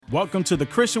Welcome to the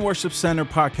Christian Worship Center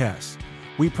podcast.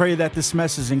 We pray that this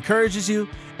message encourages you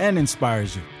and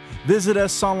inspires you. Visit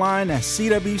us online at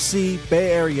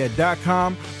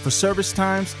cwcbayarea.com for service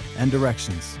times and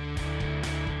directions.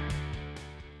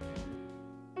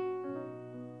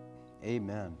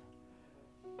 Amen.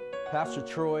 Pastor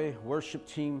Troy, worship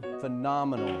team,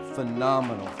 phenomenal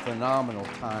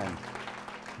time.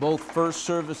 Both first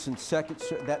service and second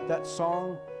service, that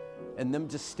song and them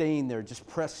just staying there, just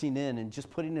pressing in and just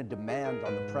putting a demand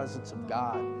on the presence of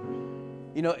God.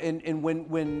 You know, and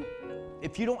when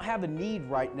if you don't have a need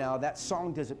right now, that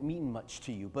song doesn't mean much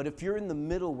to you. But if you're in the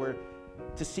middle where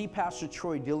to see Pastor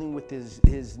Troy dealing with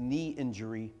his knee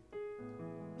injury,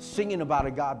 singing about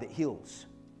a God that heals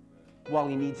while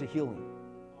he needs a healing.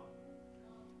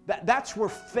 That's where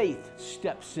faith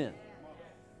steps in.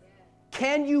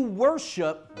 Can you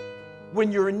worship when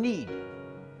you're in need?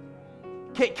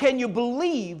 Can you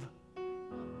believe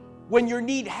when your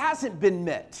need hasn't been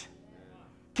met?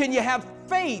 Can you have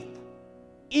faith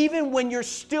even when you're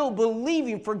still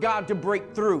believing for God to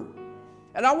break through?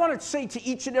 And I want to say to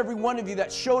each and every one of you that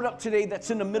showed up today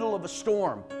that's in the middle of a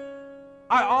storm,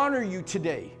 I honor you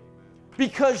today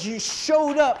because you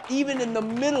showed up even in the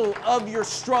middle of your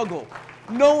struggle,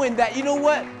 knowing that, you know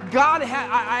what, God,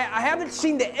 I haven't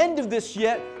seen the end of this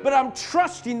yet, but I'm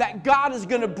trusting that God is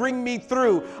going to bring me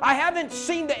through. I haven't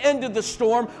seen the end of the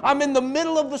storm. I'm in the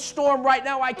middle of the storm right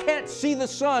now. I can't see the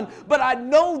sun, but I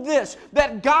know this,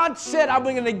 that God said I'm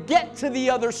going to get to the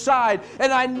other side,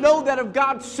 and I know that if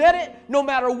God said it, no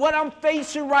matter what I'm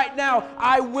facing right now,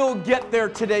 I will get there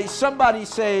today. Somebody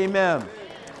say amen.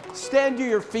 Stand to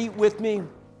your feet with me.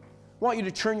 I want you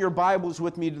to turn your Bibles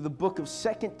with me to the book of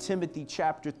 2 Timothy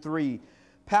chapter 3.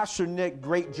 Pastor Nick,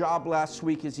 great job last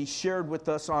week as he shared with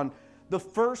us on the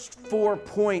first 4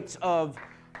 points of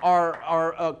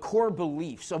our core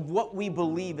beliefs, of what we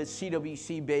believe as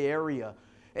CWC Bay Area.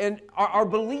 And our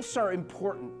beliefs are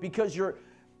important because your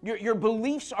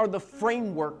beliefs are the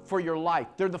framework for your life.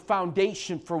 They're the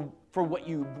foundation for what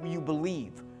you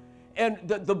believe. And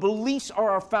the beliefs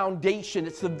are our foundation.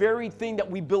 It's the very thing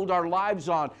that we build our lives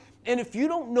on. And if you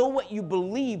don't know what you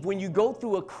believe when you go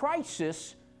through a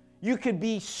crisis, you could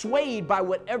be swayed by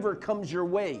whatever comes your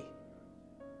way.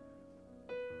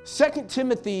 2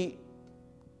 Timothy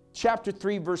chapter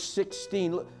 3, verse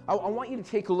 16. I want you to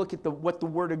take a look at what the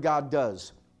Word of God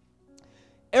does.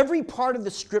 Every part of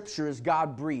the Scripture is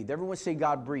God-breathed. Everyone say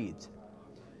God-breathed.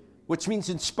 Which means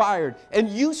inspired and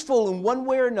useful in one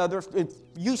way or another.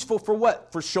 Useful for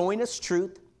what? For showing us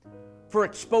truth, for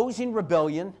exposing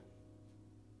rebellion.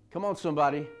 Come on,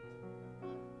 somebody.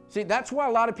 See, that's why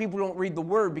a lot of people don't read the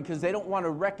Word, because they don't want to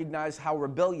recognize how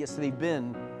rebellious they've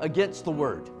been against the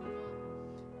Word.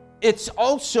 It's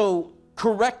also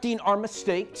correcting our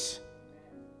mistakes,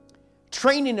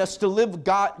 training us to live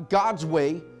God's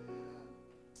way.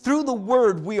 Through the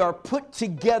Word, we are put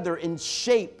together and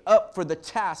shaped up for the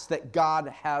task that God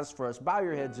has for us. Bow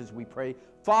your heads as we pray.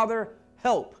 Father,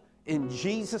 help in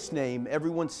Jesus' name.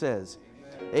 Everyone says,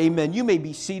 amen. You may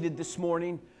be seated this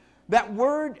morning. That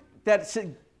word,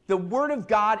 the Word of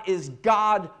God is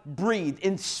God-breathed,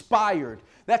 inspired.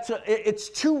 It's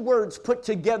 2 words put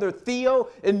together, theo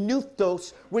and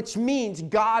pneustos, which means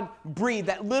God-breathed.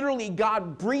 That literally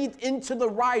God breathed into the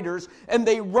writers, and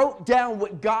they wrote down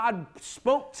what God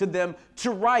spoke to them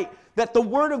to write. That the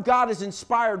Word of God is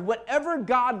inspired. Whatever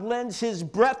God lends His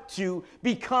breath to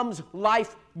becomes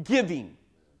life-giving.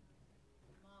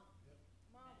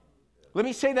 Let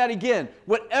me say that again.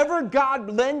 Whatever God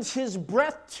lends His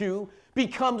breath to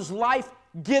becomes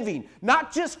life-giving.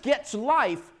 Not just gets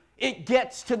life, it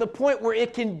gets to the point where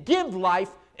it can give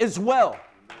life as well.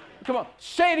 Come on,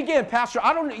 say it again, Pastor.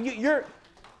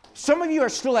 Some of you are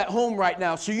still at home right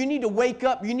now, so you need to wake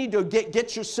up. You need to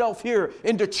get yourself here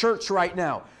into church right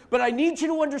now. But I need you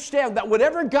to understand that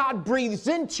whatever God breathes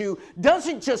into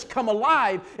doesn't just come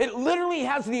alive. It literally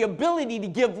has the ability to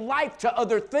give life to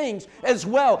other things as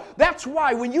well. That's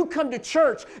why when you come to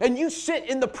church and you sit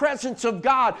in the presence of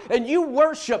God and you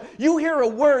worship, you hear a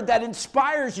word that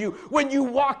inspires you. When you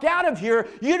walk out of here,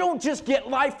 you don't just get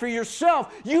life for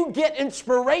yourself. You get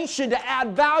inspiration to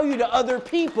add value to other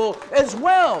people as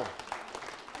well.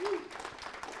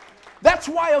 That's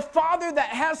why a father that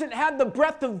hasn't had the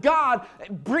breath of God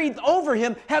breathed over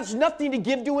him has nothing to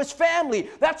give to his family.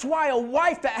 That's why a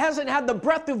wife that hasn't had the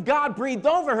breath of God breathed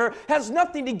over her has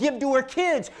nothing to give to her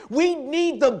kids. We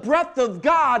need the breath of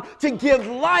God to give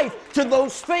life to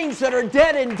those things that are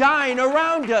dead and dying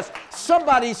around us.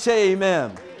 Somebody say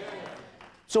amen.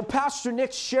 So Pastor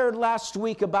Nick shared last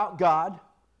week about God,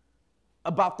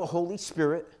 about the Holy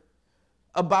Spirit,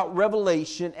 about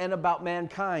Revelation and about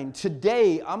mankind.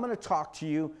 Today, I'm going to talk to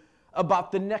you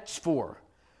about the next four.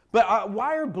 But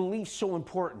why are beliefs so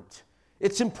important?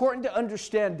 It's important to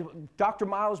understand, Dr.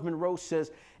 Miles Monroe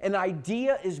says, an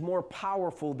idea is more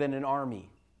powerful than an army.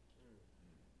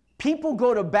 People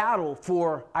go to battle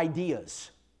for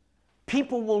ideas.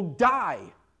 People will die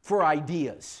for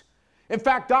ideas. In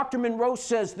fact, Dr. Monroe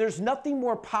says there's nothing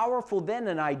more powerful than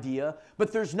an idea,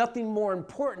 but there's nothing more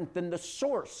important than the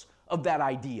source of that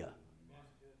idea.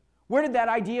 Where did that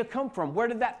idea come from? Where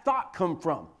did that thought come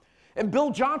from? And Bill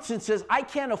Johnson says, I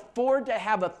can't afford to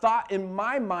have a thought in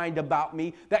my mind about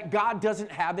me that God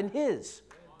doesn't have in his.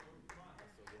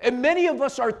 And many of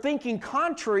us are thinking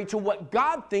contrary to what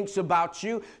God thinks about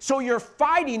you, so you're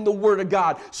fighting the Word of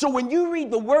God. So when you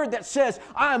read the Word that says,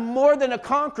 I am more than a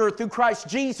conqueror through Christ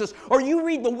Jesus, or you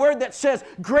read the Word that says,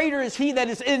 greater is He that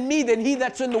is in me than he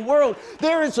that's in the world,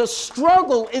 there is a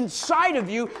struggle inside of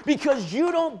you because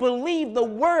you don't believe the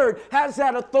Word has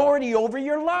that authority over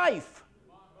your life.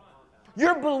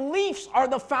 Your beliefs are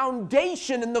the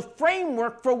foundation and the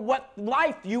framework for what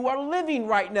life you are living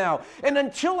right now. And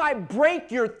until I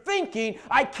break your thinking,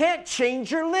 I can't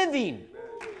change your living.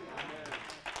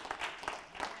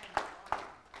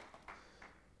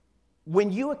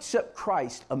 When you accept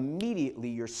Christ, immediately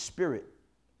your spirit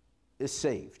is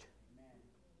saved.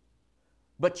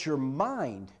 But your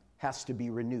mind has to be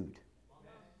renewed.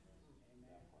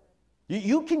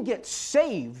 You can get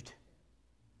saved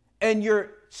and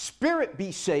your spirit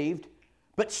be saved,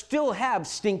 but still have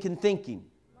stinking thinking.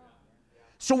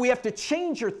 So we have to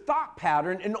change your thought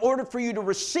pattern in order for you to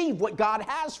receive what God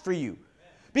has for you.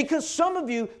 Because some of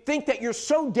you think that you're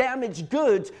so damaged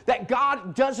goods that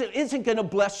God isn't going to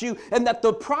bless you, and that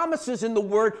the promises in the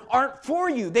Word aren't for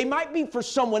you. They might be for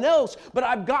someone else, but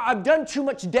I've done too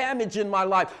much damage in my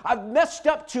life. I've messed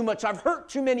up too much. I've hurt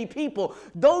too many people.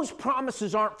 Those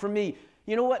promises aren't for me.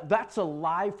 You know what? That's a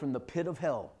lie from the pit of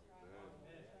hell.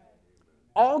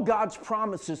 All God's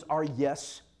promises are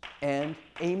yes and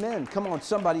amen. Come on,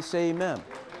 somebody say amen.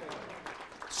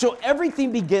 So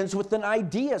everything begins with an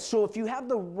idea. So if you have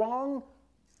the wrong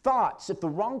thoughts, if the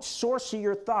wrong source of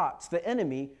your thoughts, the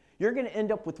enemy, you're going to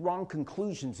end up with wrong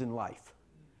conclusions in life.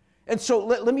 And so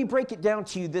let me break it down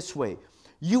to you this way.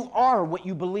 You are what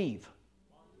you believe.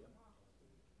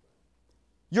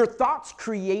 Your thoughts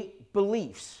create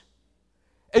beliefs.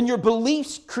 And your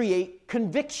beliefs create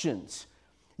convictions.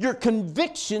 Your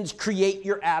convictions create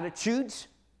your attitudes,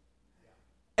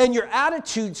 and your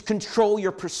attitudes control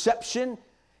your perception,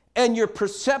 and your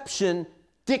perception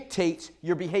dictates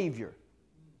your behavior.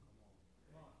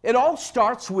 It all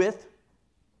starts with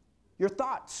your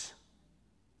thoughts,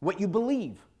 what you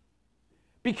believe,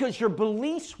 because your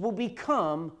beliefs will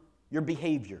become your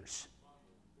behaviors.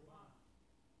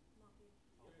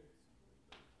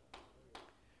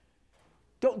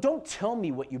 Don't tell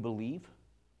me what you believe.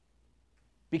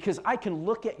 Because I can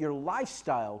look at your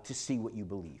lifestyle to see what you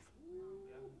believe.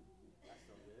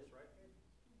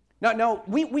 Now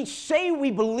we say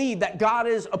we believe that God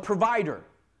is a provider,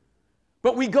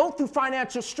 but we go through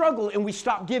financial struggle and we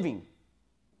stop giving.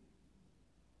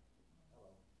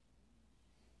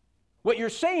 What you're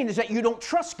saying is that you don't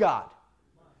trust God.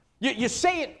 You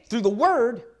say it through the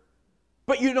Word,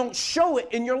 but you don't show it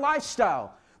in your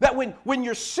lifestyle. That when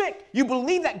you're sick, you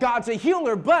believe that God's a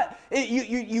healer, but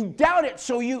you doubt it,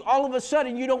 so you all of a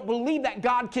sudden you don't believe that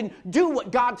God can do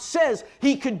what God says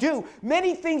He could do.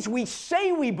 Many things we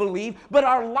say we believe, but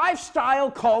our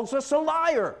lifestyle calls us a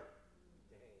liar.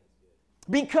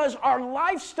 Because our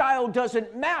lifestyle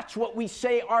doesn't match what we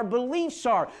say our beliefs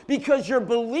are. Because your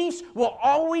beliefs will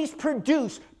always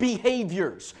produce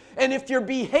behaviors. And if your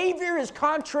behavior is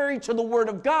contrary to the Word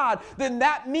of God, then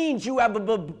that means you have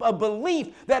a belief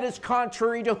that is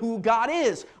contrary to who God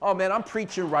is. Oh man, I'm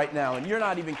preaching right now and you're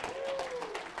not even...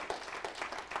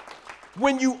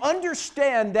 When you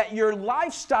understand that your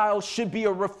lifestyle should be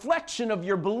a reflection of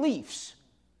your beliefs.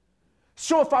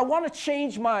 So if I want to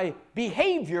change my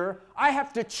behavior, I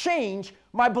have to change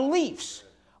my beliefs.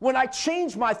 When I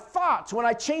change my thoughts, when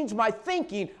I change my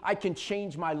thinking, I can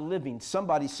change my living.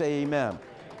 Somebody say amen.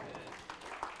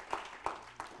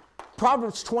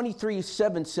 Proverbs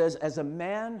 23:7 says, as a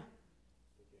man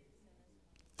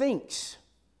thinks,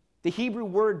 the Hebrew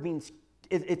word means,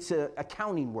 it's an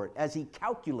accounting word, as he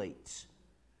calculates.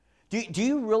 Do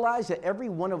you realize that every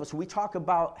one of us, we talk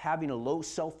about having a low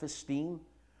self-esteem,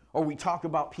 or we talk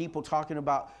about people talking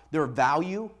about their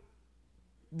value.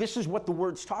 This is what the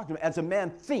word's talking about. As a man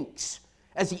thinks,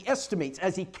 as he estimates,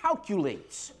 as he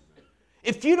calculates.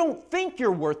 If you don't think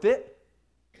you're worth it,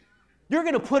 you're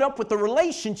going to put up with the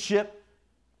relationship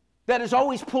that is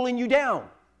always pulling you down.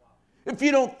 If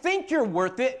you don't think you're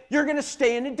worth it, you're going to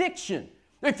stay in addiction.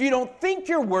 If you don't think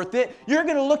you're worth it, you're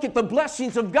going to look at the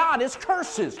blessings of God as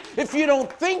curses. If you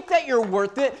don't think that you're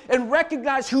worth it and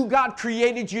recognize who God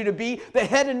created you to be, the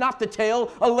head and not the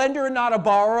tail, a lender and not a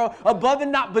borrower, above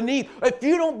and not beneath, if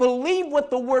you don't believe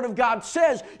what the Word of God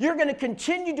says, you're going to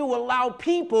continue to allow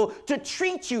people to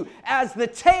treat you as the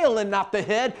tail and not the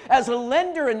head, as a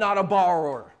lender and not a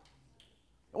borrower,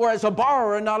 or as a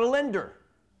borrower and not a lender.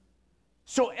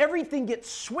 So everything gets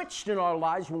switched in our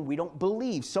lives when we don't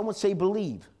believe. Someone say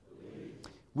believe.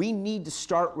 We need to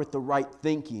start with the right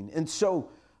thinking. And so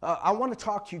I want to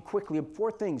talk to you quickly of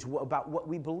 4 things about what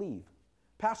we believe.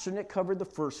 Pastor Nick covered the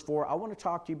first 4. I want to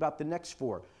talk to you about the next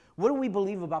 4. What do we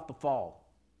believe about the fall?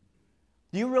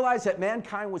 Do you realize that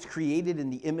mankind was created in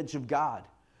the image of God?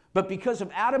 But because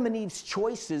of Adam and Eve's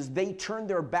choices, they turned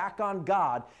their back on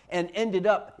God and ended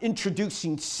up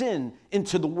introducing sin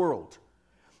into the world.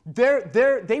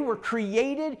 They were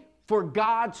created for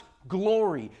God's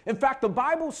glory. In fact, the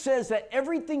Bible says that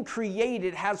everything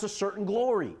created has a certain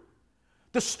glory.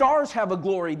 The stars have a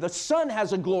glory. The sun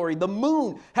has a glory. The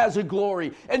moon has a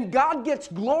glory. And God gets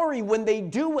glory when they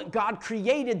do what God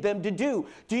created them to do.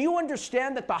 Do you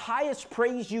understand that the highest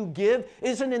praise you give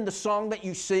isn't in the song that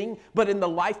you sing, but in the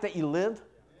life that you live?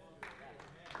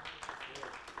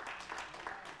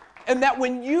 And that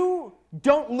when you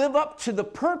don't live up to the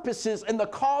purposes and the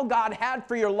call God had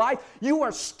for your life, you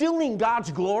are stealing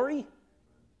God's glory?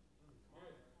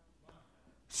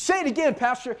 Say it again,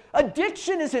 Pastor.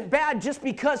 Addiction isn't bad just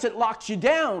because it locks you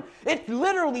down. It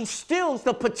literally steals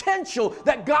the potential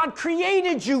that God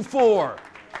created you for.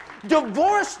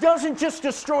 Divorce doesn't just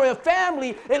destroy a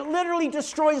family, it literally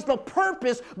destroys the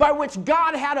purpose by which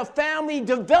God had a family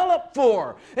developed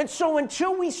for. And so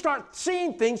until we start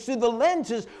seeing things through the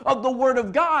lenses of the Word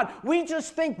of God, we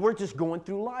just think we're just going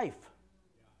through life.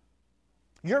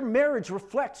 Your marriage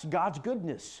reflects God's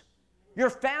goodness. Your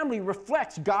family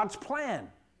reflects God's plan.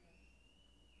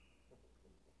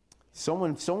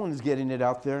 Someone's getting it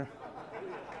out there.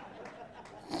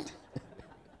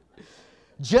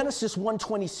 Genesis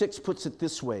 1:26 puts it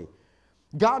this way.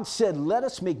 God said, let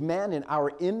us make man in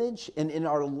our image and in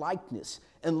our likeness,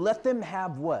 and let them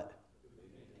have what?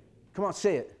 Come on,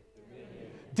 say it.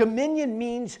 Dominion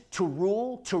means to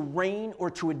rule, to reign,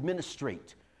 or to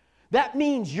administrate. That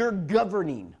means you're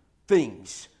governing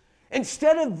things.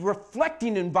 Instead of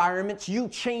reflecting environments, you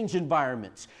change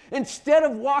environments. Instead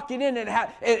of walking in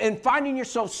and finding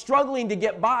yourself struggling to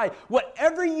get by,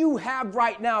 whatever you have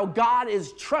right now, God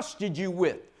has trusted you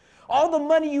with. All the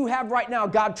money you have right now,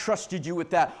 God trusted you with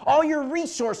that. All your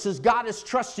resources, God is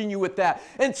trusting you with that.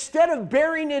 Instead of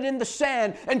burying it in the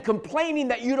sand and complaining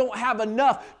that you don't have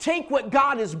enough, take what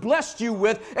God has blessed you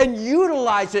with and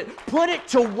utilize it. Put it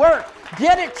to work.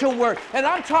 Get it to work. And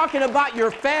I'm talking about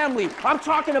your family. I'm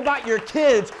talking about your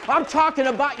kids. I'm talking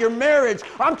about your marriage.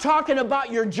 I'm talking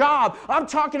about your job. I'm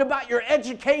talking about your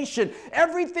education.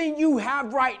 Everything you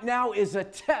have right now is a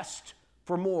test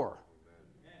for more.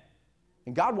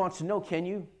 And God wants to know,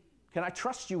 can I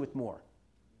trust you with more?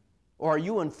 Or are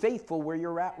you unfaithful where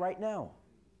you're at right now?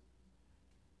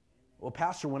 Well,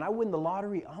 Pastor, when I win the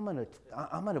lottery, I'm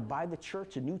gonna buy the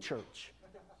church a new church.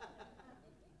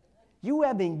 You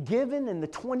have been given in the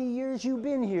 20 years you've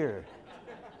been here.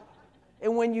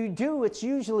 And when you do, it's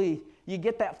usually you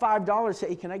get that $5, say,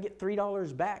 hey, can I get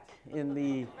 $3 back in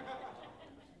the...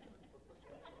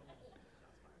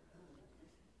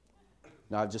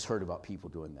 No, I've just heard about people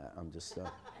doing that.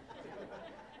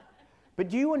 But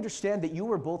do you understand that you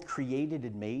were both created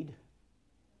and made?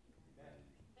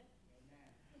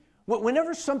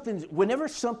 Whenever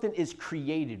something is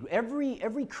created,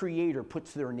 every creator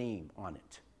puts their name on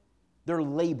it, their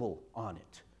label on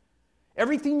it.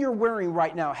 Everything you're wearing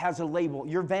right now has a label.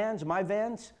 Your Vans, my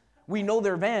Vans, we know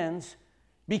they're Vans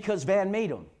because Van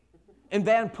made them. And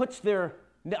Van puts their,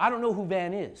 I don't know who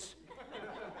Van is.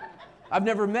 I've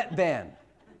never met Van.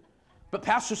 But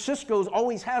Pastor Cisco's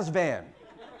always has Van.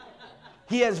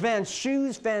 He has Van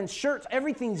shoes, Van shirts,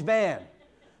 everything's Van.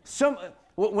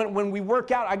 When we work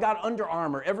out, I got Under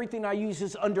Armour. Everything I use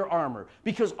is Under Armour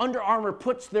because Under Armour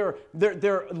puts their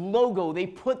logo, they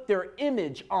put their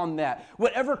image on that.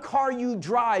 Whatever car you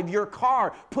drive, your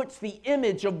car puts the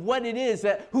image of what it is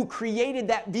who created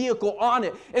that vehicle on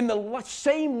it. In the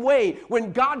same way,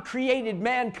 when God created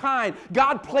mankind,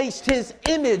 God placed His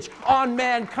image on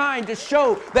mankind to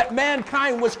show that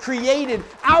mankind was created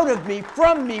out of me,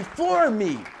 from me, for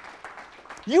me.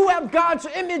 You have God's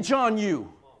image on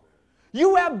you.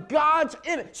 You have God's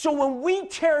image. So when we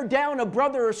tear down a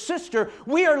brother or sister,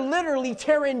 we are literally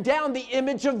tearing down the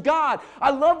image of God.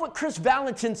 I love what Chris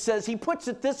Valentin says. He puts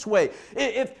it this way.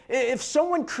 If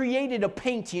someone created a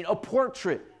painting, a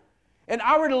portrait, and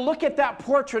I were to look at that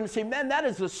portrait and say, man, that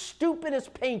is the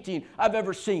stupidest painting I've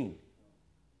ever seen.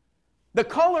 The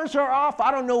colors are off.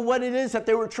 I don't know what it is that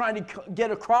they were trying to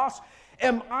get across.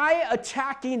 Am I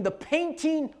attacking the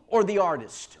painting or the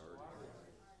artist?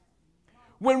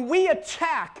 When we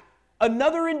attack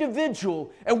another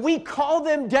individual and we call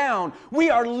them down, we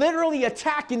are literally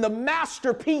attacking the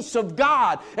masterpiece of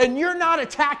God. And you're not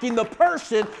attacking the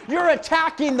person, you're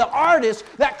attacking the artist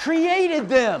that created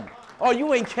them. Oh,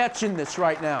 you ain't catching this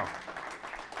right now.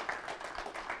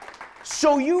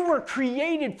 So you were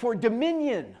created for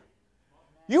dominion.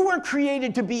 You weren't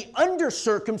created to be under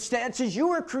circumstances. You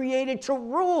were created to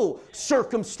rule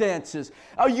circumstances.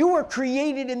 You were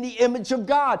created in the image of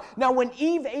God. Now, when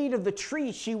Eve ate of the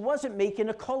tree, she wasn't making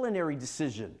a culinary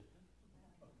decision.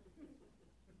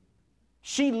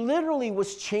 She literally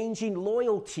was changing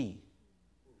loyalty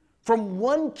from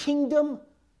one kingdom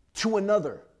to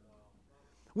another.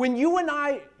 When you and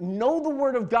I know the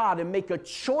Word of God and make a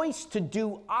choice to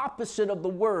do opposite of the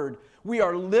Word, we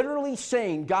are literally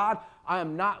saying, God, I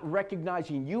am not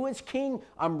recognizing you as king.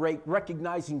 I'm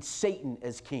recognizing Satan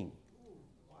as king.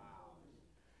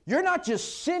 You're not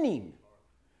just sinning.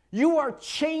 You are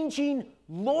changing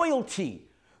loyalty.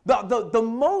 The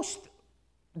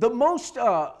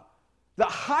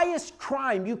highest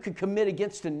crime you could commit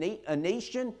against a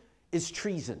nation is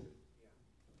treason.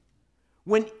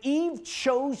 When Eve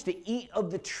chose to eat of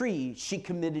the tree, she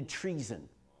committed treason.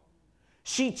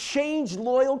 She changed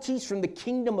loyalties from the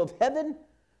kingdom of heaven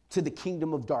to the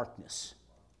kingdom of darkness.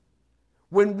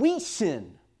 When we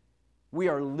sin, we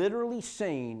are literally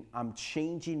saying, I'm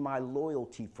changing my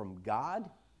loyalty from God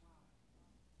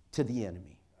to the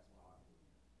enemy.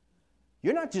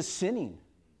 You're not just sinning.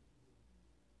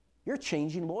 You're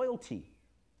changing loyalty.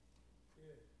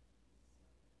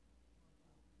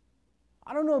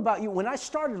 I don't know about you. When I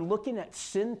started looking at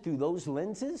sin through those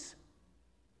lenses,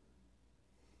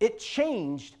 it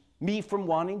changed me from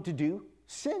wanting to do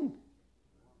sin.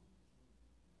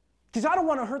 Because I don't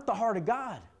want to hurt the heart of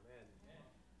God.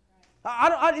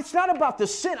 It's not about the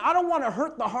sin. I don't want to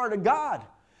hurt the heart of God.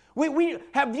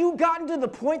 Have you gotten to the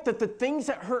point that the things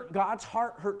that hurt God's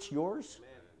heart hurts yours?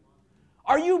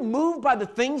 Are you moved by the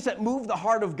things that move the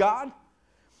heart of God?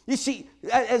 You see,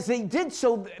 as they did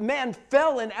so, man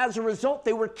fell, and as a result,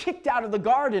 they were kicked out of the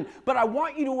garden. But I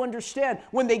want you to understand,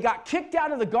 when they got kicked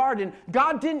out of the garden,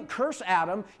 God didn't curse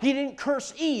Adam. He didn't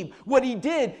curse Eve. What he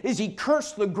did is he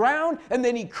cursed the ground, and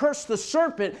then he cursed the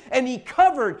serpent, and he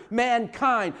covered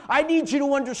mankind. I need you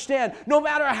to understand, no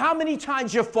matter how many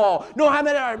times you fall, no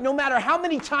matter how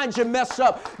many times you mess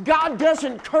up, God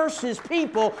doesn't curse his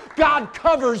people. God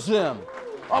covers them.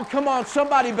 Oh, come on,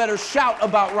 somebody better shout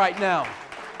about right now.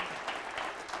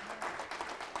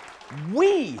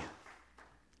 We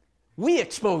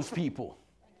expose people.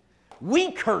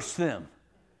 We curse them.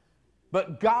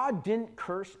 But God didn't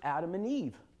curse Adam and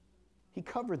Eve. He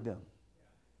covered them.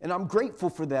 And I'm grateful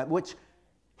for that, which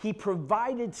he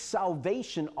provided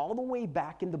salvation all the way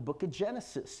back in the book of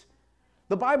Genesis.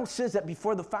 The Bible says that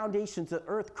before the foundations of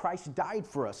the earth, Christ died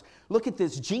for us. Look at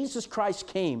this. Jesus Christ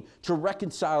came to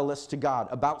reconcile us to God,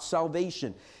 about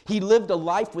salvation. He lived a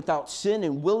life without sin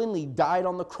and willingly died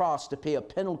on the cross to pay a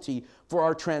penalty for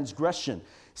our transgression.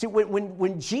 See,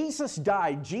 when Jesus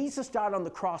died on the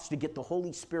cross to get the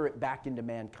Holy Spirit back into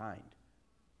mankind.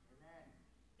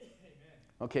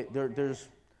 Okay,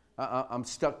 I'm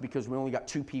stuck because we only got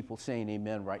two people saying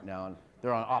amen right now, and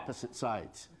they're on opposite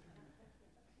sides.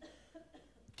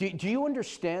 Do you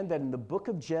understand that in the book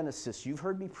of Genesis, you've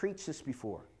heard me preach this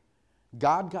before,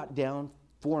 God got down,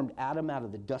 formed Adam out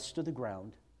of the dust of the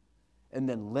ground, and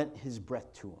then lent his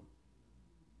breath to him.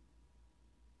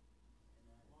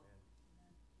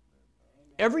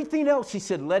 Everything else he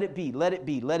said, let it be, let it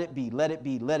be, let it be, let it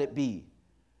be, let it be.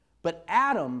 But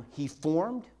Adam, he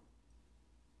formed,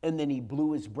 and then he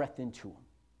blew his breath into him.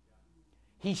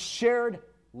 He shared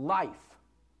life.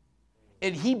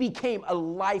 And he became a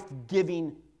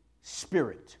life-giving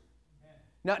spirit.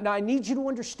 Now I need you to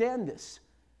understand this.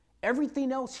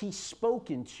 Everything else he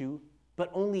spoke into, but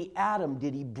only Adam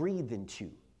did he breathe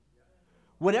into.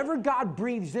 Whatever God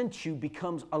breathes into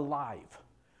becomes alive.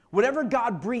 Whatever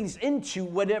God breathes into,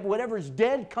 whatever's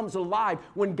dead comes alive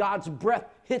when God's breath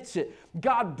hits it.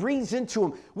 God breathes into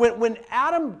him. When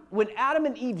Adam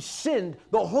and Eve sinned,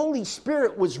 the Holy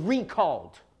Spirit was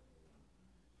recalled.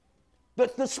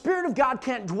 But the Spirit of God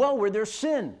can't dwell where there's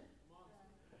sin.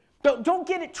 Don't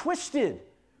get it twisted.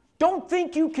 Don't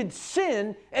think you could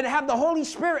sin and have the Holy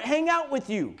Spirit hang out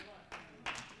with you.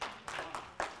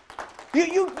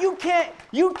 You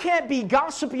can't be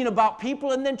gossiping about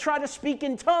people and then try to speak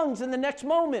in tongues in the next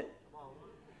moment.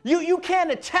 You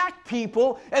can't attack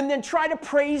people and then try to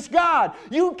praise God.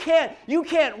 You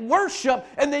can't worship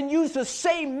and then use the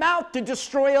same mouth to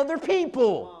destroy other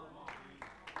people.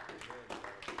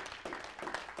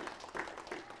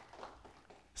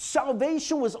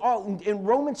 Salvation was all, in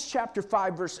Romans chapter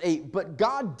 5, verse 8, but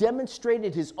God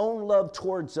demonstrated his own love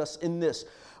towards us in this.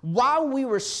 While we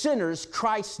were sinners,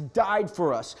 Christ died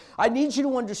for us. I need you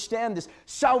to understand this.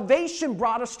 Salvation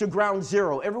brought us to ground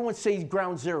zero. Everyone say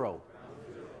ground zero.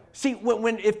 See,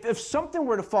 if something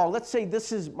were to fall, let's say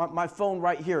this is my phone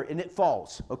right here, and it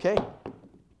falls, okay?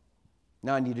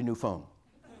 Now I need a new phone.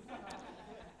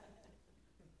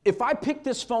 If I pick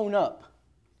this phone up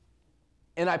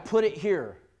and I put it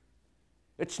here,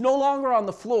 it's no longer on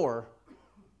the floor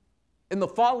in the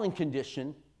fallen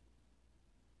condition,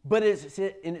 but it's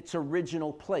in its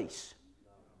original place.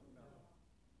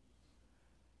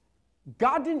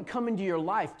 God didn't come into your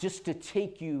life just to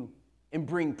take you and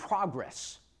bring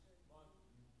progress.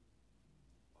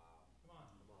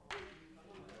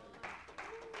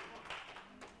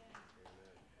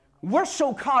 We're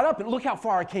so caught up, and look how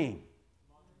far I came.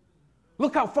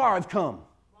 Look how far I've come.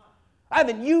 I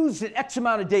haven't used it X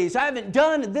amount of days. I haven't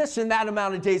done this and that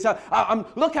amount of days.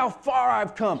 Look how far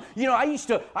I've come. You know, I used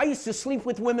to sleep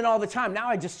with women all the time. Now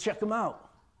I just check them out.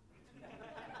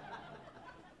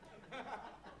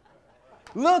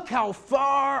 Look how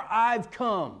far I've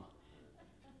come.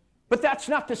 But that's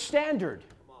not the standard.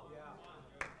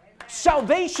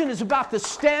 Salvation is about the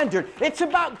standard. It's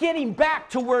about getting back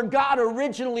to where God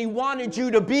originally wanted you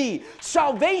to be.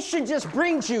 Salvation just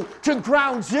brings you to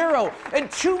ground zero. And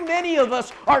too many of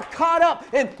us are caught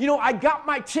up in, I got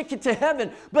my ticket to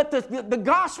heaven. But the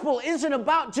gospel isn't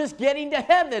about just getting to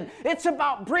heaven. It's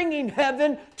about bringing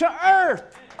heaven to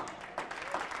earth.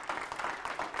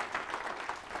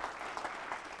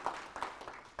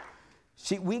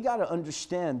 See, we got to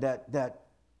understand that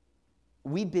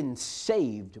we've been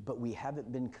saved, but we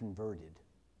haven't been converted.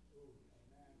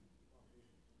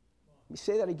 Let me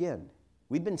say that again.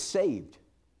 We've been saved,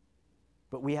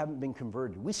 but we haven't been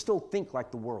converted. We still think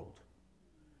like the world.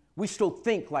 We still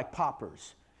think like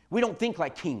paupers. We don't think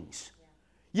like kings.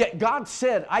 Yet God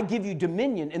said, I give you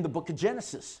dominion in the book of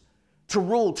Genesis to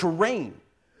rule, to reign.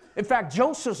 In fact,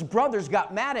 Joseph's brothers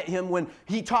got mad at him when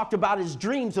he talked about his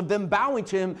dreams of them bowing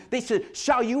to him. They said,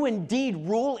 shall you indeed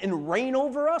rule and reign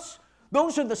over us?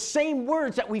 Those are the same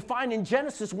words that we find in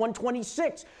Genesis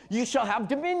 1:26. You shall have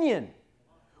dominion.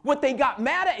 What they got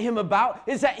mad at him about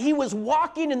is that he was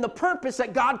walking in the purpose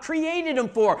that God created him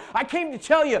for. I came to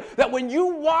tell you that when you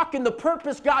walk in the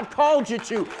purpose God called you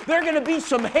to, there are going to be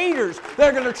some haters that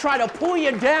are going to try to pull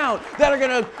you down, that are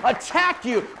going to attack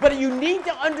you. But you need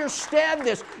to understand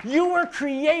this. You were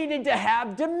created to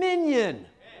have dominion.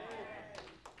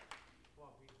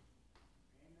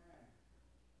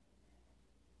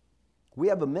 We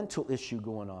have a mental issue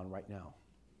going on right now.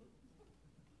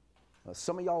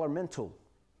 Some of y'all are mental.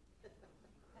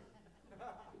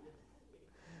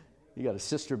 You got a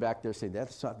sister back there saying,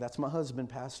 that's my husband,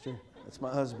 Pastor. That's my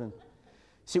husband.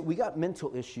 See, we got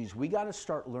mental issues. We got to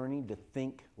start learning to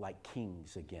think like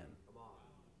kings again.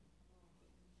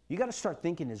 You got to start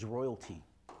thinking as royalty.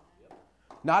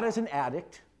 Not as an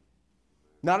addict.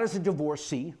 Not as a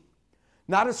divorcee.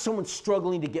 Not as someone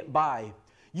struggling to get by.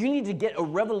 You need to get a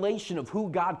revelation of who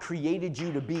God created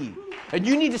you to be. And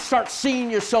you need to start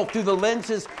seeing yourself through the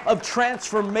lenses of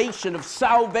transformation, of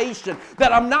salvation.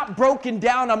 That I'm not broken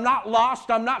down, I'm not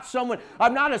lost, I'm not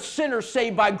a sinner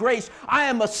saved by grace. I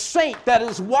am a saint that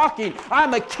is walking.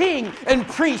 I'm a king and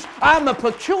priest. I'm a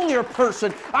peculiar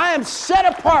person. I am set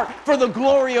apart for the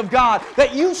glory of God.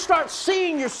 That you start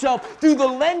seeing yourself through the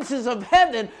lenses of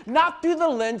heaven, not through the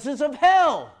lenses of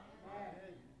hell.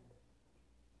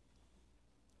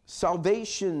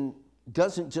 Salvation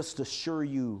doesn't just assure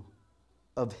you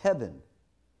of heaven,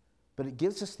 but it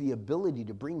gives us the ability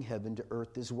to bring heaven to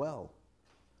earth as well.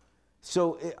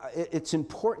 So it's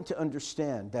important to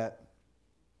understand that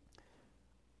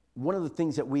one of the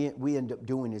things that we end up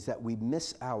doing is that we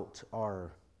miss out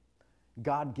our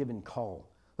God-given call.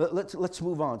 Let's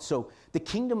move on. So the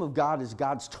kingdom of God is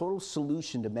God's total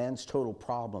solution to man's total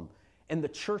problem, and the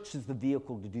church is the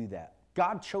vehicle to do that.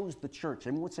 God chose the church.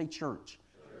 Everyone say church.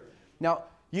 Now,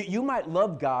 you might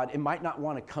love God and might not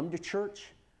want to come to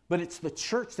church, but it's the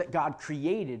church that God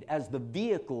created as the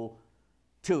vehicle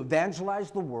to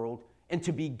evangelize the world and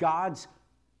to be God's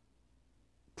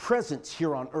presence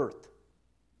here on earth.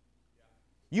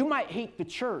 You might hate the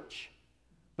church,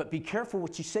 But be careful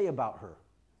what you say about her.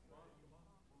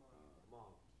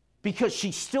 Because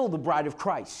she's still the bride of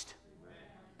Christ.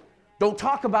 Don't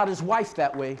talk about his wife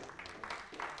that way.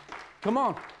 Come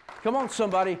on. Come on,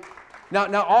 somebody.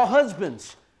 Now all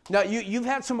husbands. Now, you've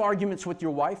had some arguments with your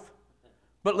wife,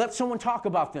 but let someone talk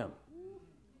about them.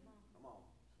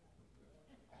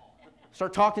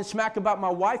 Start talking smack about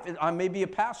my wife. I may be a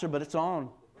pastor, but it's on.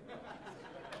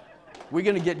 We're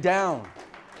going to get down.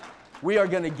 We are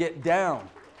going to get down.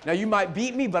 Now, you might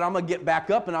beat me, but I'm going to get back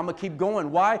up and I'm going to keep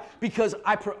going. Why? Because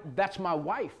that's my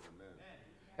wife.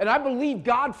 And I believe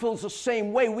God feels the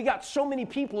same way. We got so many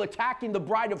people attacking the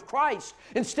bride of Christ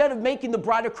instead of making the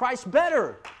bride of Christ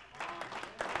better.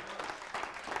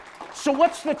 So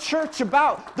what's the church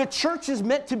about? The church is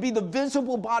meant to be the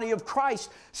visible body of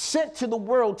Christ sent to the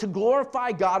world to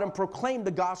glorify God and proclaim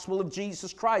the gospel of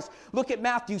Jesus Christ. Look at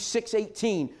Matthew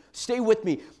 6:18. Stay with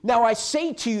me. Now I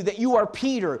say to you that you are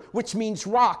Peter, which means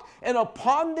rock, and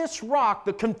upon this rock,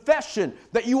 the confession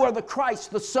that you are the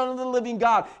Christ, the Son of the living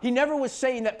God. He never was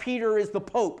saying that Peter is the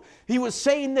Pope. He was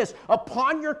saying this,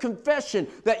 upon your confession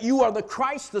that you are the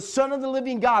Christ, the Son of the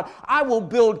living God, I will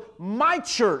build my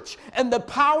church, and the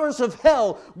powers of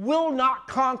hell will not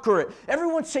conquer it.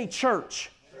 Everyone say church.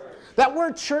 That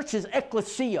word church is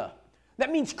ecclesia.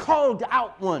 That means called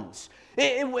out ones.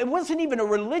 It wasn't even a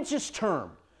religious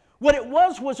term. What it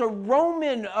was a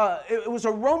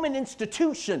Roman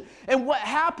institution. And what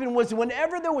happened was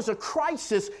whenever there was a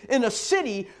crisis in a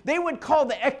city, they would call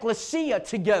the ecclesia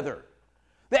together.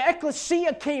 The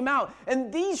ecclesia came out,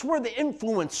 and these were the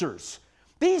influencers.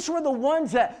 These were the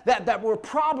ones that were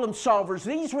problem solvers.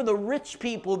 These were the rich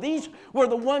people. These were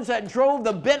the ones that drove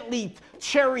the Bentley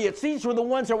chariots. These were the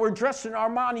ones that were dressed in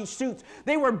Armani suits.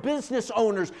 They were business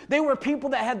owners. They were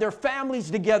people that had their families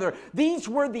together. These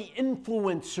were the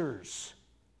influencers.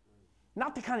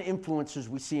 Not the kind of influencers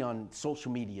we see on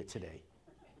social media today.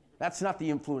 That's not the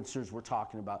influencers we're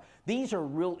talking about. These are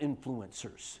real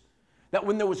influencers. That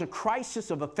when there was a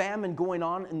crisis of a famine going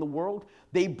on in the world,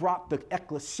 they brought the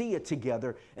ecclesia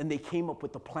together and they came up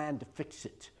with a plan to fix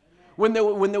it. When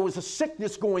there was a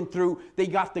sickness going through, they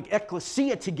got the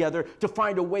ecclesia together to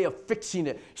find a way of fixing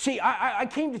it. See, I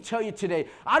came to tell you today,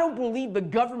 I don't believe the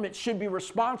government should be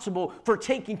responsible for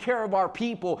taking care of our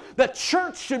people. The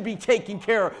church should be taking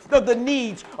care of the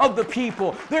needs of the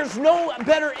people. There's no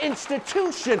better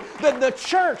institution than the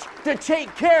church to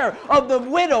take care of the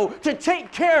widow, to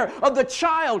take care of the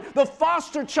child, the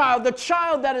foster child, the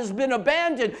child that has been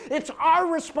abandoned. It's our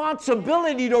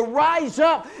responsibility to rise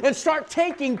up and start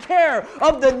taking care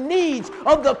of the needs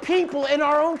of the people in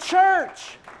our own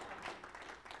church.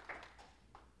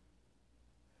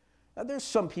 Now, there's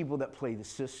some people that play the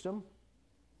system.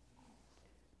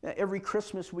 Now, every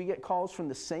Christmas we get calls from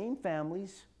the same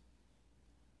families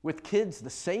with kids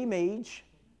the same age.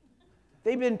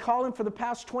 They've been calling for the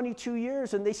past 22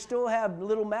 years and they still have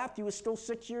little Matthew is still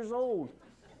 6 years old.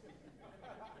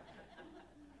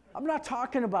 I'm not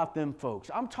talking about them folks.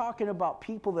 I'm talking about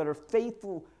people that are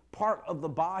faithful part of the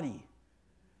body,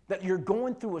 that you're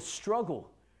going through a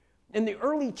struggle. In the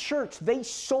early church, they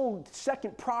sold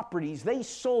second properties, they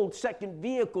sold second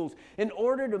vehicles in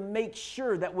order to make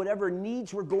sure that whatever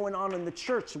needs were going on in the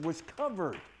church was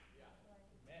covered.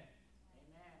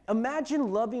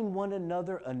 Imagine loving one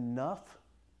another enough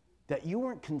that you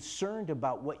weren't concerned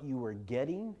about what you were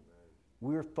getting.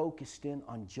 We were focused in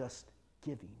on just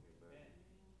giving.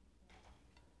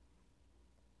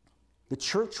 The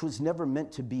church was never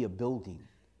meant to be a building.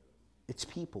 It's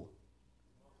people.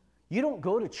 You don't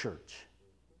go to church.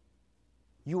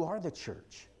 You are the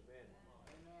church.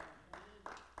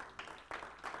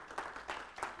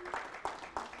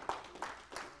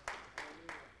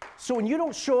 So when you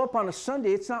don't show up on a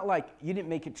Sunday, it's not like you didn't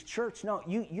make it to church. No,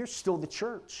 you're still the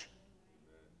church.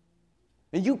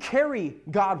 And you carry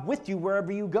God with you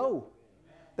wherever you go.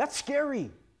 That's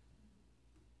scary.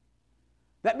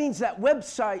 That means that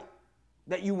website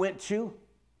that you went to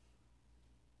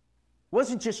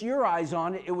wasn't just your eyes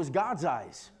on it, it was God's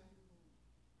eyes.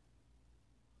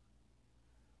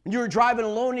 When you were driving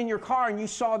alone in your car and you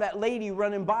saw that lady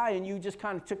running by and you just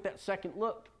kind of took that second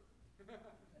look.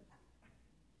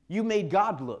 You made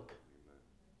God look.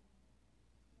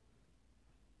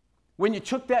 When you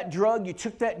took that drug, you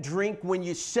took that drink, when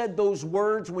you said those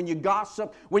words, when you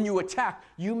gossiped, when you attacked,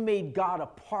 you made God a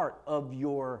part of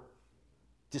your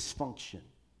dysfunction.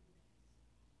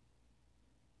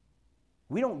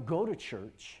 We don't go to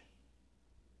church.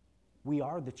 We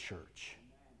are the church.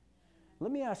 Let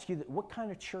me ask you, what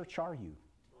kind of church are you?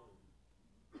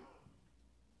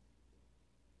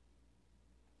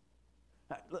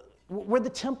 We're the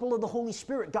temple of the Holy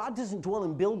Spirit. God doesn't dwell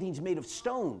in buildings made of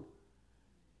stone.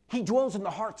 He dwells in the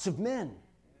hearts of men.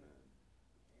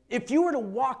 If you were to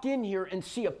walk in here and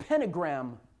see a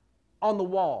pentagram on the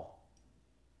wall,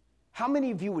 how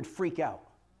many of you would freak out?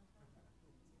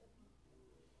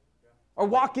 Or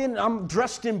walk in, I'm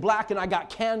dressed in black and I got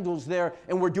candles there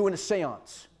and we're doing a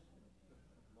seance.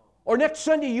 Or next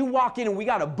Sunday you walk in and we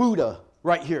got a Buddha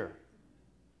right here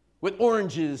with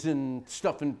oranges and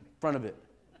stuff in front of it.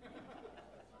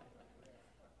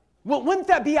 Well, wouldn't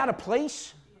that be out of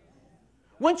place?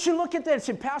 Once you look at that and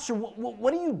say, Pastor,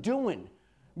 what are you doing?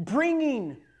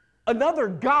 Bringing another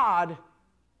God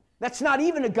that's not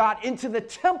even a God into the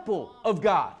temple of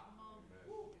God.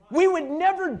 We would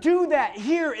never do that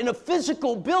here in a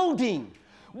physical building.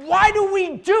 Why do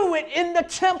we do it in the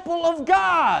temple of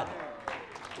God?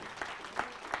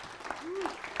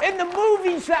 In the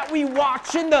movies that we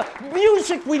watch, in the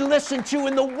music we listen to,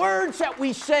 in the words that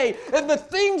we say, and the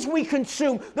things we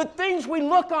consume, the things we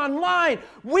look online,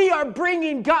 we are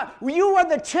bringing God. You are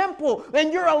the temple,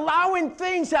 and you're allowing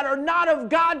things that are not of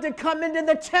God to come into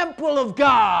the temple of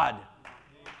God.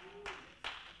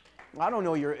 I don't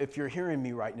know if you're hearing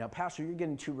me right now. Pastor, you're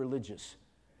getting too religious.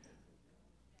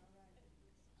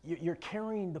 You're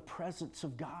carrying the presence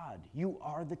of God. You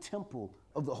are the temple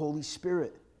of the Holy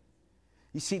Spirit.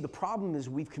 You see, the problem is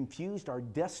we've confused our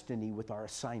destiny with our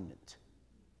assignment.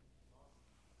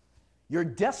 Your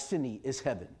destiny is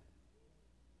heaven.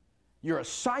 Your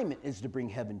assignment is to bring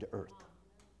heaven to earth.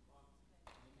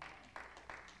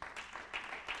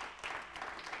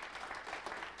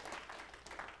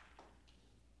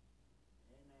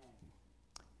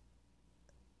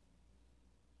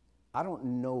 I don't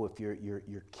know if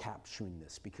you're capturing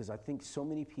this, because I think so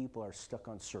many people are stuck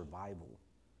on survival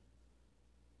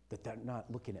that they're not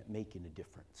looking at making a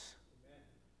difference. Amen.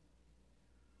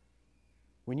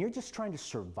 When you're just trying to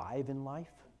survive in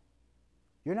life,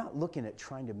 you're not looking at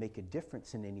trying to make a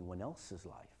difference in anyone else's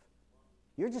life.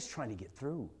 You're just trying to get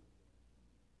through.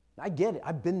 I get it.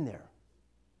 I've been there.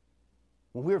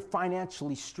 When we were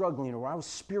financially struggling or I was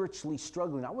spiritually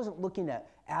struggling, I wasn't looking at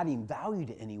adding value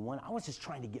to anyone. I was just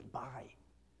trying to get by.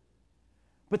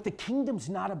 But the kingdom's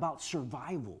not about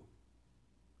survival.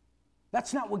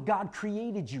 That's not what God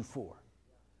created you for.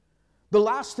 The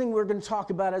last thing we're going to talk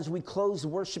about as we close, the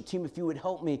worship team, if you would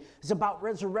help me, is about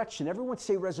resurrection. Everyone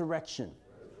say resurrection.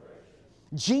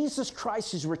 Jesus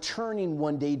Christ is returning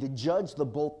one day to judge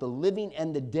both the living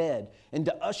and the dead and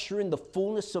to usher in the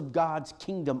fullness of God's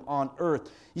kingdom on earth.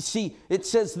 You see, it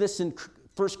says this in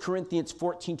 1 Corinthians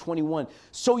 14:21.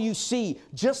 So you see,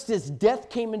 just as death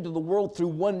came into the world through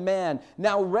one man,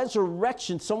 now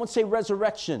resurrection, someone say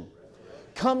resurrection,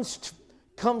 comes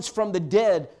from the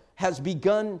dead, has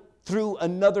begun through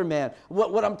another man.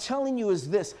 What I'm telling you is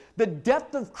this: the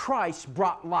death of Christ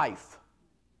brought life,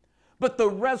 but the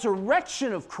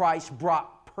resurrection of Christ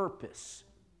brought purpose.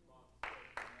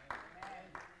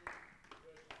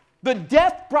 The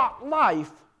death brought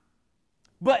life,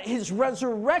 but his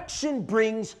resurrection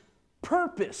brings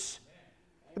purpose.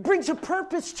 It brings a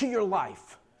purpose to your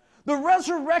life. The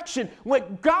resurrection,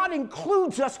 when God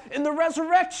includes us in the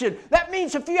resurrection, that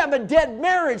means if you have a dead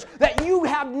marriage, that you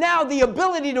have now the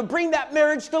ability to bring that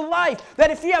marriage to life.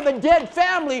 That if you have a dead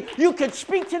family, you can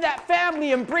speak to that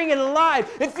family and bring it alive.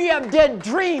 If you have dead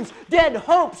dreams, dead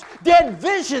hopes, dead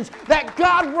visions, that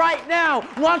God right now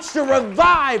wants to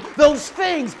revive those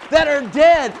things that are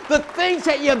dead, the things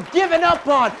that you've given up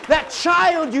on, that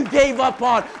child you gave up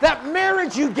on, that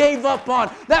marriage you gave up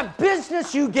on, that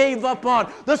business you gave up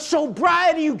on, the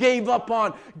sobriety you gave up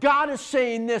on. God is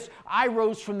saying this: I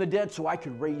rose from the dead so I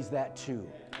could raise that too.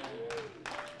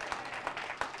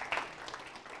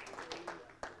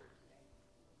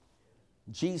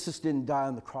 Jesus didn't die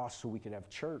on the cross so we could have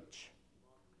church.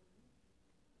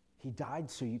 He died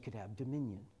so you could have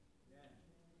dominion.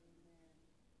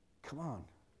 Come on.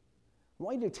 I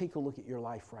want you to take a look at your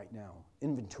life right now.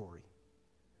 Inventory.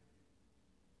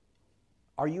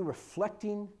 Are you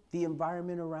reflecting the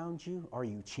environment around you? Or are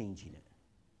you changing it?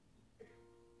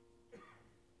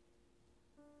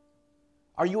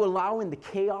 Are you allowing the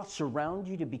chaos around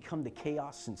you to become the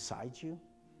chaos inside you?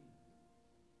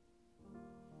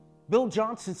 Bill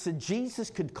Johnson said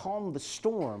Jesus could calm the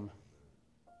storm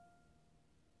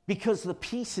because the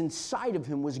peace inside of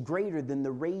him was greater than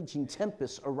the raging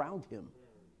tempest around him.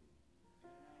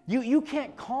 You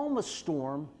can't calm a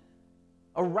storm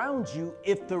around you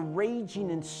if the raging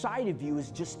inside of you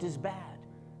is just as bad.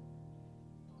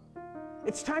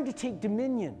 It's time to take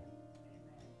dominion.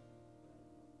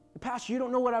 Pastor, you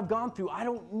don't know what I've gone through. I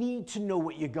don't need to know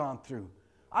what you've gone through.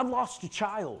 I've lost a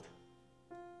child,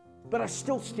 but I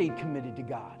still stayed committed to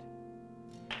God.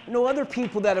 I know other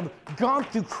people that have gone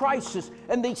through crisis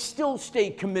and they still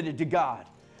stayed committed to God.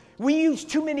 We use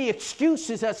too many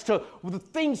excuses as to the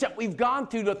things that we've gone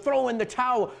through to throw in the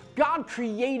towel. God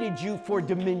created you for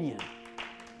dominion.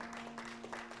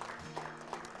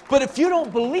 But if you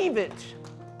don't believe it,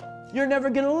 you're never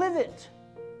going to live it.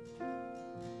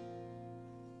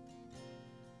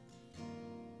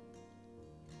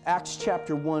 Acts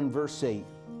chapter 1, verse 8.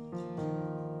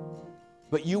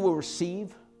 But you will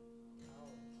receive.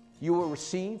 You will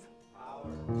receive.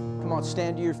 Come on,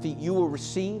 stand to your feet. You will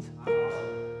receive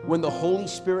when the Holy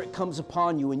Spirit comes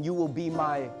upon you, and you will be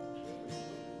my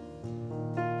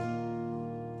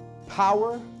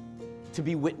power to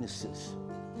be witnesses.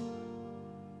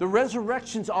 The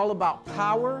resurrection's all about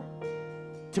power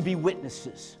to be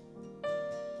witnesses.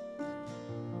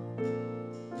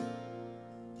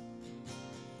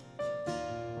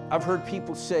 I've heard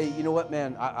people say, you know what,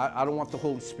 man, I don't want the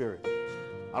Holy Spirit.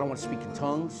 I don't want to speak in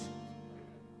tongues.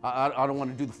 I don't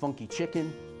want to do the funky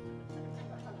chicken.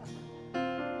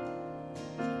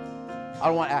 I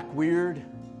don't want to act weird.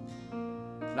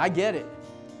 And I get it.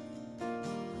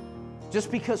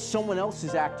 Just because someone else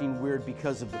is acting weird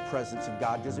because of the presence of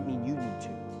God doesn't mean you need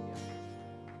to.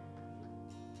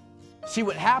 See,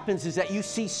 what happens is that you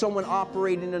see someone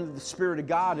operating under the Spirit of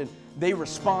God and they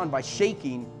respond by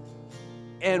shaking.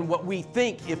 And what we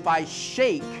think, if I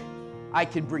shake, I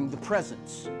can bring the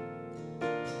presence.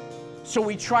 So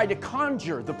we try to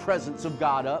conjure the presence of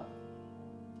God up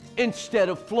instead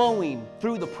of flowing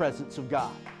through the presence of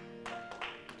God.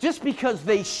 Just because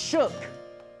they shook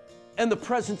and the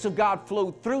presence of God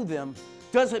flowed through them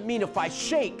doesn't mean if I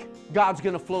shake, God's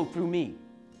going to flow through me.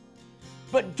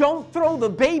 But don't throw the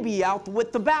baby out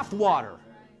with the bathwater.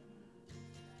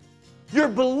 Your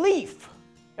belief,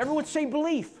 everyone say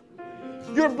belief.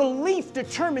 Your belief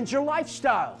determines your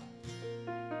lifestyle.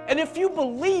 And if you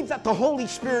believe that the Holy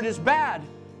Spirit is bad,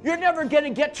 you're never going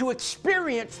to get to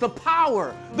experience the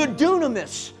power, the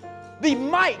dunamis, the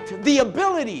might, the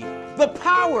ability, the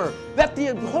power that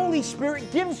the Holy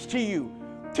Spirit gives to you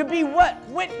to be what?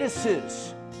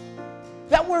 Witnesses.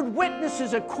 That word witness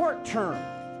is a court term.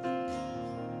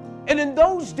 And in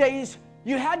those days,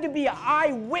 you had to be an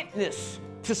eyewitness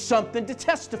to something to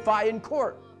testify in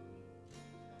court.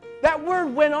 That word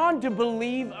went on to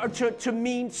believe or to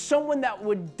mean someone that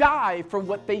would die for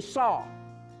what they saw.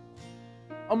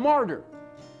 A martyr.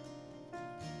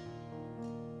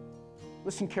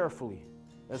 Listen carefully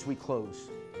as we close.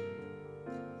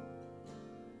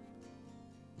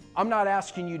 I'm not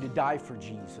asking you to die for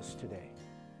Jesus today.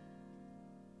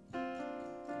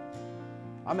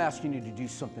 I'm asking you to do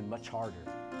something much harder.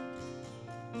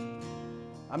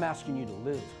 I'm asking you to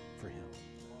live for Him.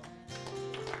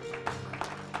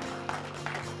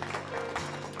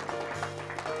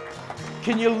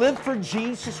 Can you live for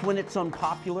Jesus when it's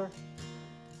unpopular?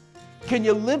 Can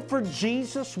you live for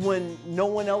Jesus when no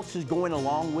one else is going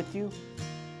along with you?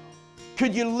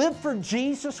 Could you live for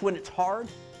Jesus when it's hard?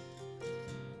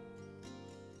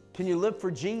 Can you live for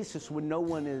Jesus when no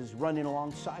one is running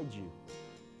alongside you?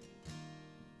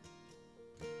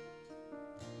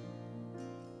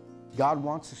 God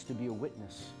wants us to be a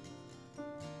witness.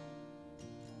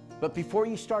 But before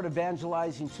you start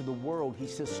evangelizing to the world, He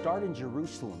says, start in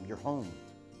Jerusalem, your home.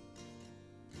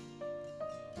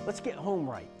 Let's get home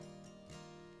right.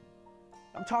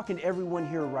 I'm talking to everyone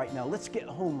here right now. Let's get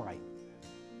home right.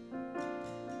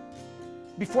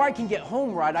 Before I can get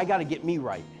home right, I got to get me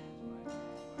right.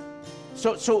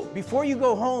 So before you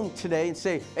go home today and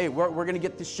say, hey, we're going to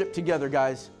get this ship together,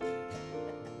 guys.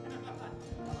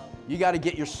 You got to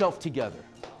get yourself together.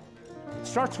 It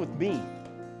starts with me.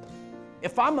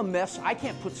 If I'm a mess, I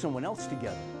can't put someone else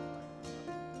together.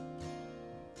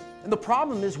 And the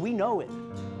problem is we know it.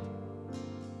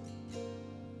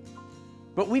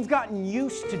 But we've gotten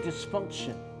used to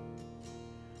dysfunction.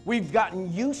 We've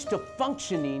gotten used to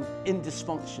functioning in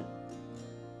dysfunction.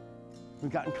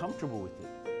 We've gotten comfortable with it.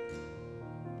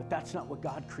 But that's not what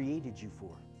God created you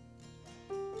for.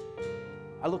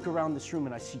 I look around this room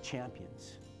and I see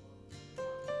champions,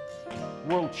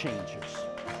 world changers,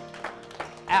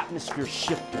 atmosphere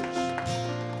shifters,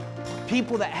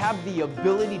 people that have the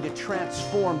ability to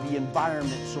transform the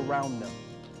environments around them,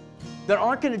 that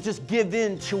aren't going to just give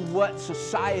in to what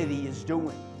society is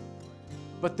doing,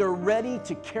 but they're ready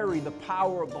to carry the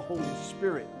power of the Holy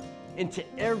Spirit into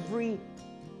every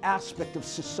aspect of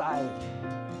society.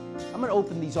 I'm going to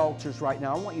open these altars right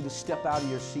now. I want you to step out of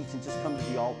your seats and just come to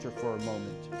the altar for a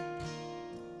moment.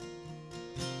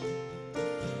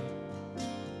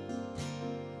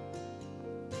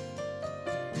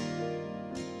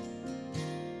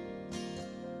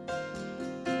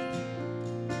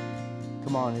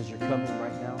 Come on, as you're coming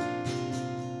right now.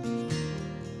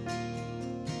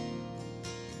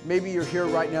 Maybe you're here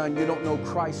right now and you don't know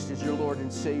Christ as your Lord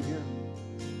and Savior.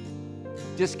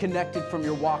 Disconnected from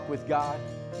your walk with God.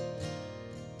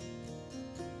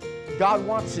 God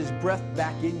wants His breath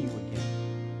back in you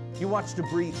again. He wants to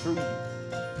breathe through you.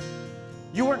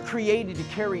 You weren't created to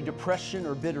carry depression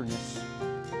or bitterness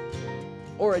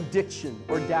or addiction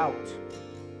or doubt.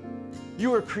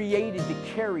 You were created to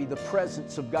carry the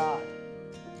presence of God.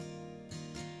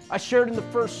 I shared in the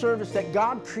first service that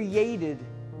God created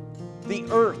the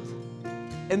earth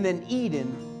and then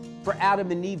Eden for Adam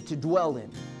and Eve to dwell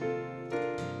in.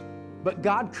 But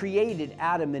God created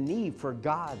Adam and Eve for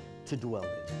God to dwell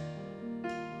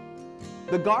in.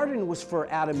 The garden was for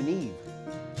Adam and Eve,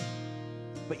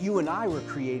 but you and I were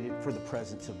created for the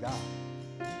presence of God.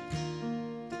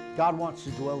 God wants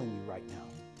to dwell in you right now.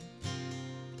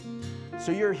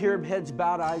 So you're here, heads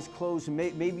bowed, eyes closed, and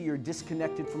maybe you're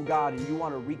disconnected from God and you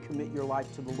want to recommit your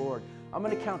life to the Lord. I'm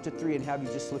going to count to 3 and have you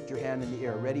just lift your hand in the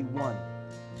air. Ready? 1.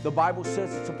 The Bible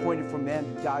says it's appointed for man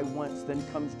to die once, then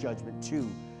comes judgment. 2.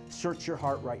 Search your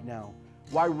heart right now.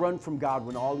 Why run from God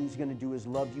when all He's going to do is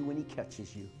love you when He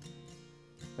catches you?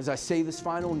 As I say this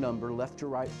final number, left to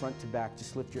right, front to back,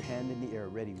 just lift your hand in the air.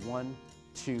 Ready? 1,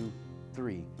 2,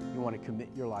 3. You want to commit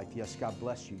your life. Yes, God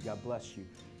bless you. God bless you.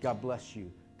 God bless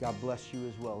you. God bless you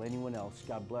as well. Anyone else?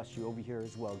 God bless you. Over here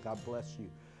as well. God bless you.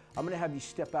 I'm going to have you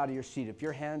step out of your seat. If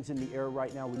your hand's in the air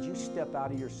right now, would you step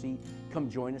out of your seat? Come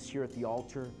join us here at the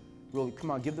altar. Really, come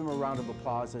on, give them a round of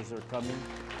applause as they're coming.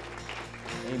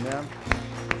 Amen.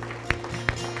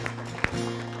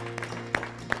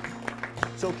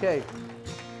 It's okay.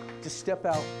 Just step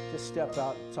out. Just step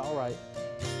out. It's all right.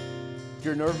 If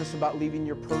you're nervous about leaving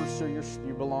your purse or your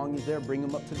belongings there, bring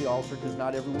them up to the altar because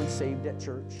not everyone's saved at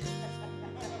church.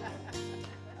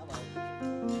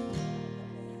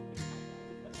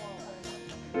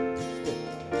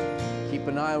 Keep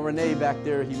an eye on Renee back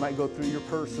there. He might go through your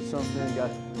purse or something.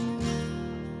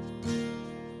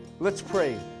 Let's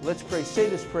pray. Let's pray. Say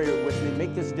this prayer with me.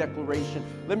 Make this declaration.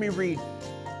 Let me read.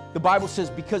 The Bible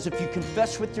says, because if you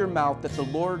confess with your mouth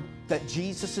that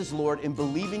Jesus is Lord, and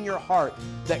believe in your heart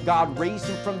that God raised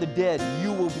Him from the dead,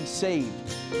 you will be saved.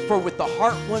 For with the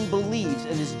heart one believes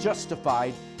and is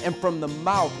justified, and from the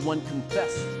mouth one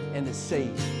confesses and is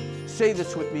saved. Say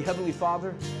this with me. Heavenly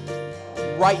Father,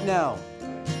 right now,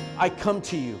 I come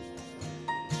to you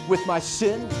with my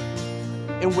sin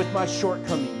and with my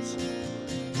shortcomings.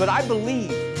 But I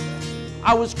believe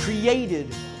I was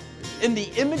created in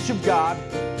the image of God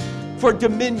for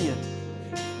dominion.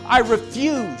 I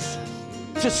refuse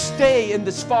to stay in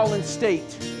this fallen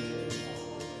state.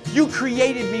 You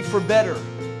created me for better.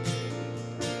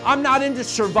 I'm not into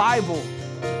survival.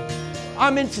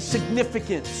 I'm into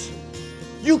significance.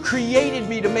 You created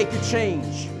me to make a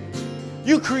change.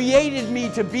 You created me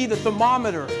to be the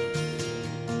thermometer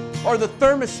or the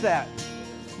thermostat,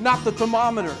 not the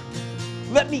thermometer.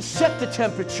 Let me set the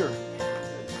temperature,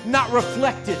 not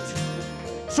reflect it.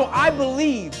 So I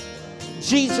believe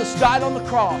Jesus died on the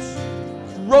cross,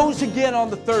 rose again on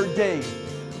the 3rd day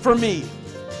for me.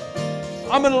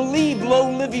 I'm going to leave low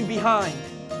living behind.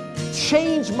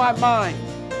 Change my mind.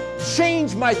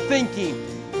 Change my thinking.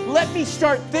 Let me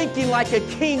start thinking like a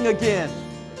king again.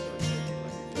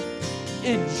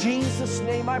 In Jesus'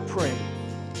 name I pray.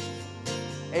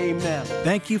 Amen.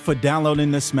 Thank you for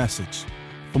downloading this message.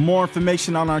 For more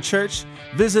information on our church,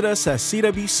 visit us at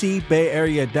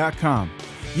cwcbayarea.com.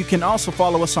 You can also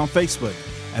follow us on Facebook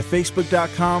at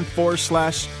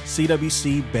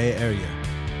facebook.com/CWC Bay Area.